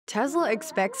Tesla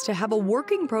expects to have a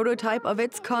working prototype of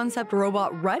its concept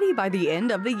robot ready by the end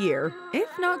of the year, if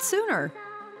not sooner.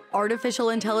 Artificial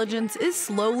intelligence is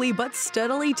slowly but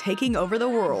steadily taking over the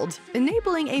world,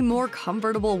 enabling a more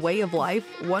comfortable way of life,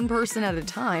 one person at a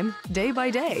time, day by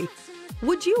day.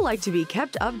 Would you like to be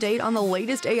kept updated on the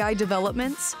latest AI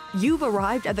developments? You've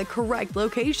arrived at the correct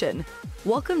location.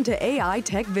 Welcome to AI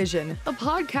Tech Vision, a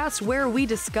podcast where we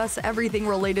discuss everything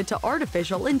related to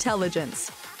artificial intelligence.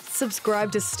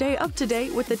 Subscribe to stay up to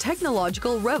date with the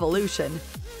technological revolution.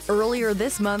 Earlier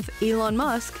this month, Elon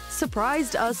Musk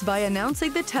surprised us by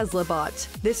announcing the Tesla bot.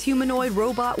 This humanoid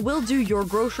robot will do your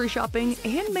grocery shopping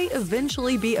and may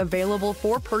eventually be available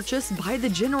for purchase by the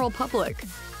general public.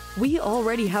 We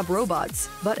already have robots,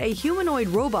 but a humanoid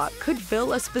robot could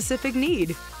fill a specific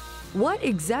need. What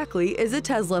exactly is a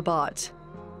Tesla bot?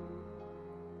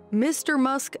 Mr.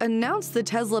 Musk announced the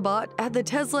Tesla bot at the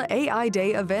Tesla AI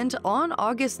Day event on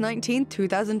August 19,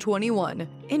 2021,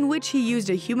 in which he used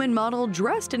a human model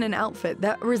dressed in an outfit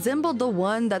that resembled the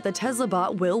one that the Tesla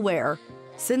bot will wear.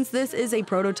 Since this is a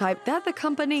prototype that the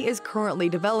company is currently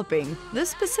developing, the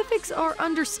specifics are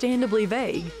understandably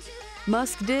vague.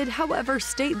 Musk did, however,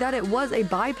 state that it was a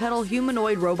bipedal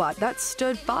humanoid robot that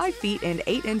stood 5 feet and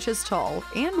 8 inches tall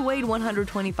and weighed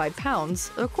 125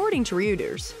 pounds, according to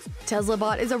Reuters.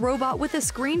 TeslaBot is a robot with a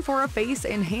screen for a face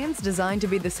and hands designed to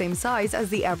be the same size as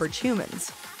the average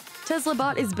humans.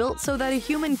 TeslaBot is built so that a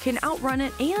human can outrun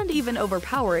it and even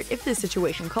overpower it if the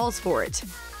situation calls for it.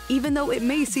 Even though it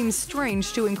may seem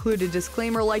strange to include a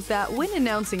disclaimer like that when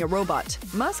announcing a robot,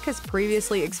 Musk has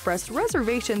previously expressed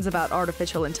reservations about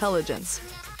artificial intelligence.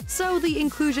 So the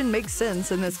inclusion makes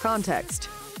sense in this context.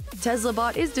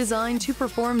 TeslaBot is designed to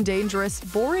perform dangerous,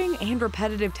 boring, and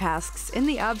repetitive tasks in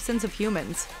the absence of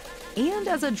humans, and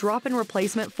as a drop-in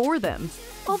replacement for them.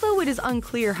 Although it is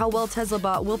unclear how well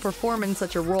TeslaBot will perform in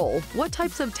such a role, what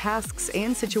types of tasks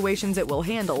and situations it will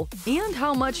handle, and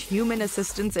how much human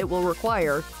assistance it will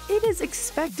require, it is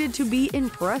expected to be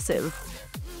impressive.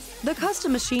 The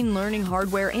custom machine learning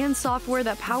hardware and software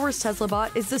that powers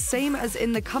TeslaBot is the same as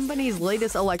in the company's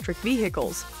latest electric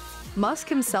vehicles. Musk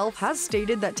himself has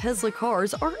stated that Tesla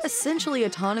cars are essentially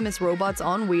autonomous robots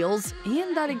on wheels,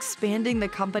 and that expanding the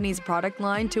company's product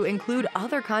line to include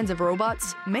other kinds of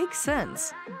robots makes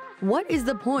sense. What is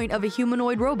the point of a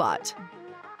humanoid robot?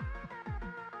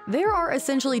 There are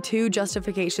essentially two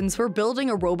justifications for building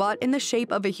a robot in the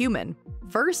shape of a human.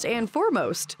 First and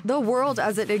foremost, the world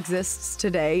as it exists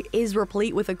today is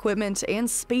replete with equipment and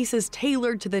spaces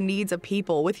tailored to the needs of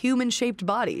people with human-shaped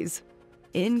bodies.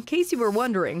 In case you were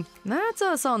wondering, that's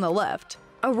us on the left.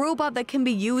 A robot that can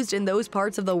be used in those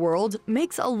parts of the world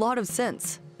makes a lot of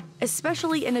sense,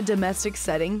 especially in a domestic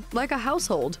setting like a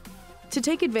household. To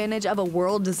take advantage of a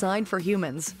world designed for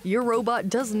humans, your robot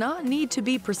does not need to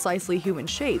be precisely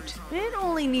human-shaped, it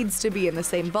only needs to be in the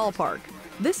same ballpark.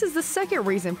 This is the second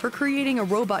reason for creating a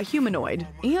robot humanoid,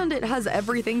 and it has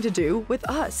everything to do with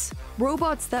us.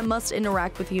 Robots that must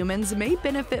interact with humans may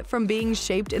benefit from being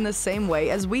shaped in the same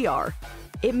way as we are.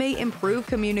 It may improve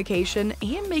communication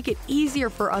and make it easier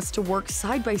for us to work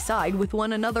side by side with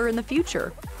one another in the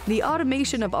future. The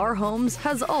automation of our homes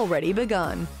has already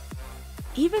begun.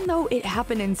 Even though it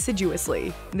happened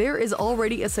insidiously, there is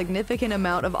already a significant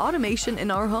amount of automation in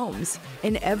our homes.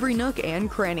 In every nook and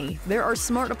cranny, there are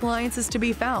smart appliances to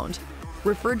be found.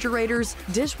 Refrigerators,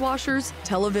 dishwashers,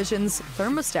 televisions,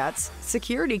 thermostats,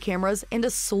 security cameras, and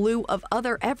a slew of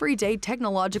other everyday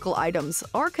technological items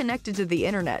are connected to the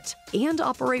internet and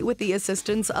operate with the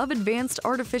assistance of advanced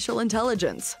artificial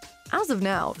intelligence. As of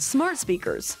now, smart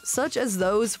speakers, such as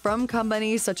those from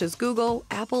companies such as Google,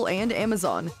 Apple, and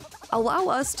Amazon, allow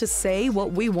us to say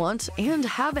what we want and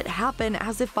have it happen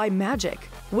as if by magic.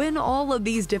 When all of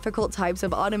these difficult types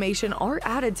of automation are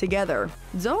added together,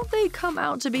 don't they come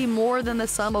out to be more than the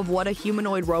sum of what a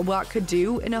humanoid robot could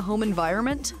do in a home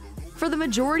environment? For the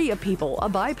majority of people, a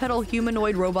bipedal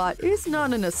humanoid robot is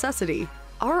not a necessity.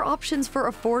 Our options for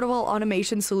affordable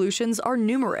automation solutions are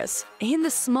numerous, and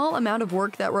the small amount of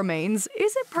work that remains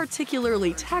isn't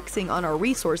particularly taxing on our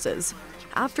resources.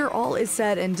 After all is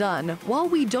said and done, while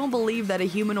we don't believe that a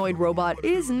humanoid robot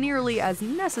is nearly as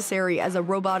necessary as a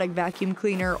robotic vacuum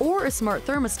cleaner or a smart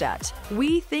thermostat,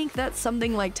 we think that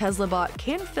something like TeslaBot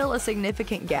can fill a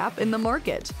significant gap in the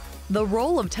market. The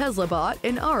role of TeslaBot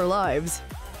in our lives.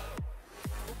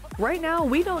 Right now,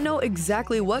 we don't know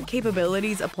exactly what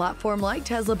capabilities a platform like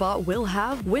TeslaBot will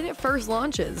have when it first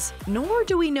launches, nor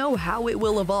do we know how it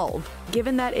will evolve,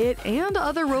 given that it and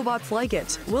other robots like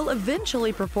it will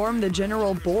eventually perform the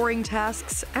general boring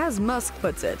tasks, as Musk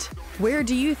puts it. Where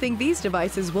do you think these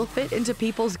devices will fit into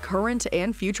people's current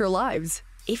and future lives?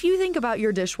 If you think about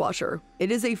your dishwasher, it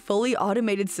is a fully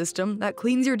automated system that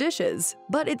cleans your dishes,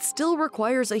 but it still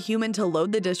requires a human to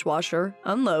load the dishwasher,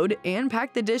 unload, and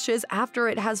pack the dishes after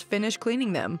it has finished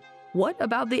cleaning them. What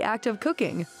about the act of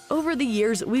cooking? Over the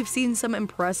years, we've seen some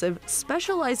impressive,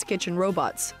 specialized kitchen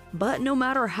robots, but no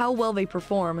matter how well they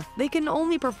perform, they can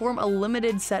only perform a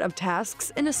limited set of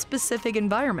tasks in a specific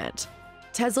environment.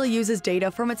 Tesla uses data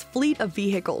from its fleet of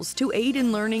vehicles to aid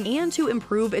in learning and to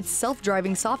improve its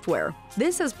self-driving software.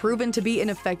 This has proven to be an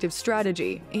effective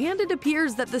strategy, and it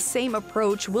appears that the same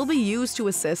approach will be used to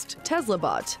assist Tesla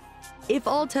Bot. If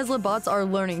all Tesla bots are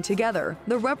learning together,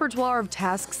 the repertoire of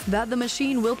tasks that the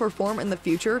machine will perform in the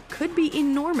future could be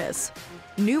enormous.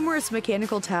 Numerous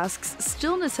mechanical tasks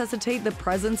still necessitate the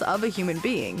presence of a human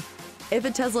being. If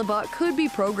a Tesla bot could be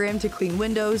programmed to clean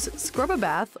windows, scrub a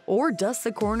bath, or dust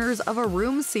the corners of a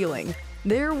room's ceiling,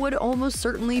 there would almost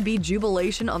certainly be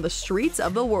jubilation on the streets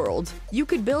of the world. You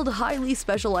could build highly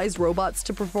specialized robots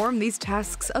to perform these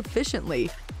tasks efficiently,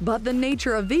 but the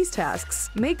nature of these tasks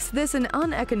makes this an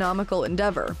uneconomical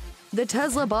endeavor. The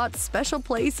Tesla bot's special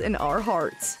place in our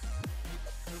hearts.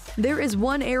 There is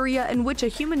one area in which a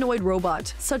humanoid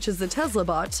robot, such as the Tesla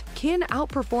bot, can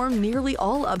outperform nearly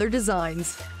all other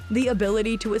designs: the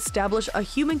ability to establish a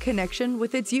human connection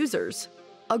with its users.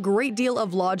 A great deal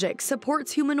of logic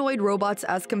supports humanoid robots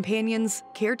as companions,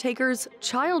 caretakers,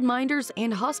 childminders,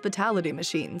 and hospitality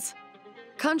machines.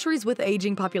 Countries with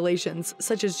aging populations,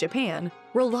 such as Japan,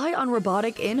 rely on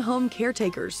robotic in-home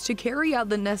caretakers to carry out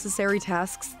the necessary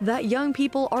tasks that young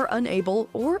people are unable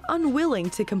or unwilling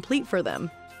to complete for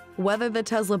them. Whether the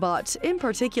Tesla bot, in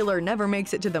particular, never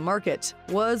makes it to the market,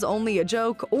 was only a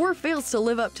joke, or fails to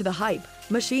live up to the hype,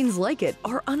 machines like it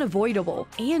are unavoidable,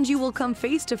 and you will come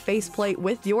face-to-face plate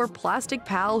with your plastic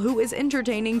pal who is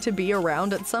entertaining to be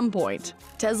around at some point.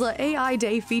 Tesla AI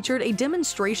Day featured a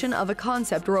demonstration of a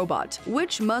concept robot,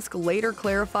 which Musk later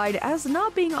clarified as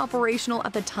not being operational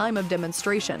at the time of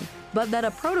demonstration, but that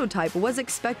a prototype was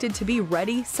expected to be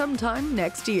ready sometime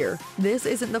next year. This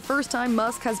isn't the first time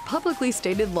Musk has publicly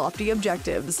stated lofty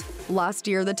objectives. Last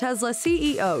year, the Tesla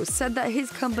CEO said that his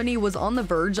company was on the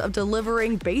verge of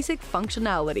delivering basic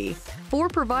functionality for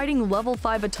providing Level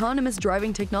 5 autonomous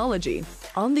driving technology.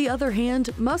 On the other hand,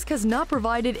 Musk has not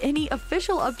provided any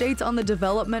official updates on the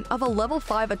development of a Level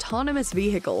 5 autonomous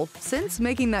vehicle since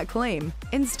making that claim.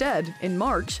 Instead, in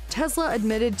March, Tesla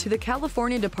admitted to the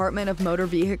California Department of Motor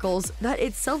Vehicles that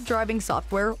its self-driving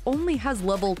software only has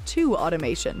Level 2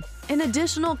 automation. An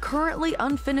additional, currently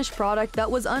unfinished product that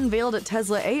was unveiled at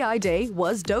Tesla AI Day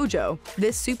was Dojo.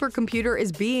 This supercomputer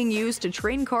is being used to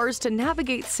train cars to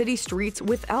navigate city streets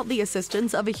without the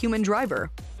assistance of a human driver.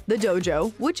 The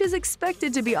Dojo, which is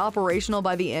expected to be operational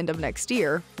by the end of next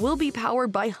year, will be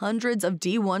powered by hundreds of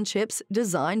D1 chips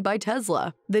designed by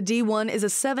Tesla. The D1 is a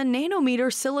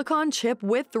 7nm silicon chip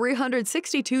with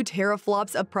 362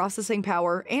 teraflops of processing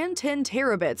power and 10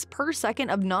 terabits per second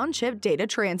of non-chip data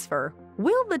transfer.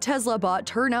 Will the Tesla bot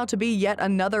turn out to be yet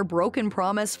another broken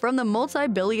promise from the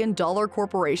multi-billion-dollar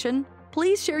corporation?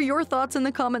 Please share your thoughts in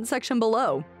the comment section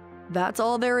below. That's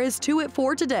all there is to it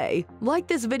for today. Like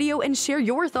this video and share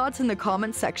your thoughts in the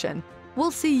comments section.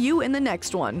 We'll see you in the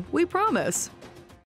next one, we promise.